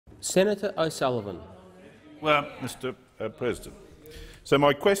Senator O'Sullivan. Well, Mr President, so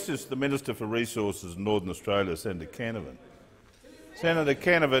my question is to the Minister for Resources in Northern Australia, Senator Canavan. Senator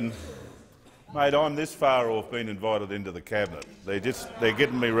Canavan, mate, I'm this far off being invited into the cabinet. They're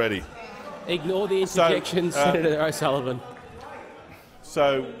getting me ready. Ignore the interjection, Senator O'Sullivan.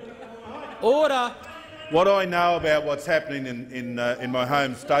 So, order. What I know about what's happening in my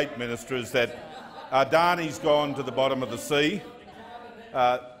home state, Minister, is that Adani's gone to the bottom of the sea.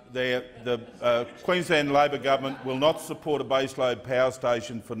 The Queensland Labor government will not support a baseload power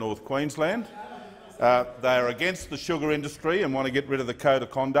station for North Queensland. They are against the sugar industry and want to get rid of the code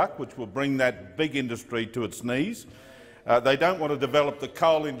of conduct, which will bring that big industry to its knees. They don't want to develop the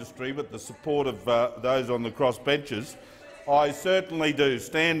coal industry with the support of those on the crossbenchers. I certainly do.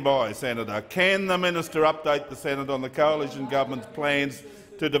 Stand by, Senator. Can the minister update the Senate on the coalition government's plans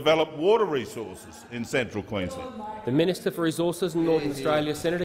to develop water resources in central Queensland? The Minister for Resources in Northern Australia, Senator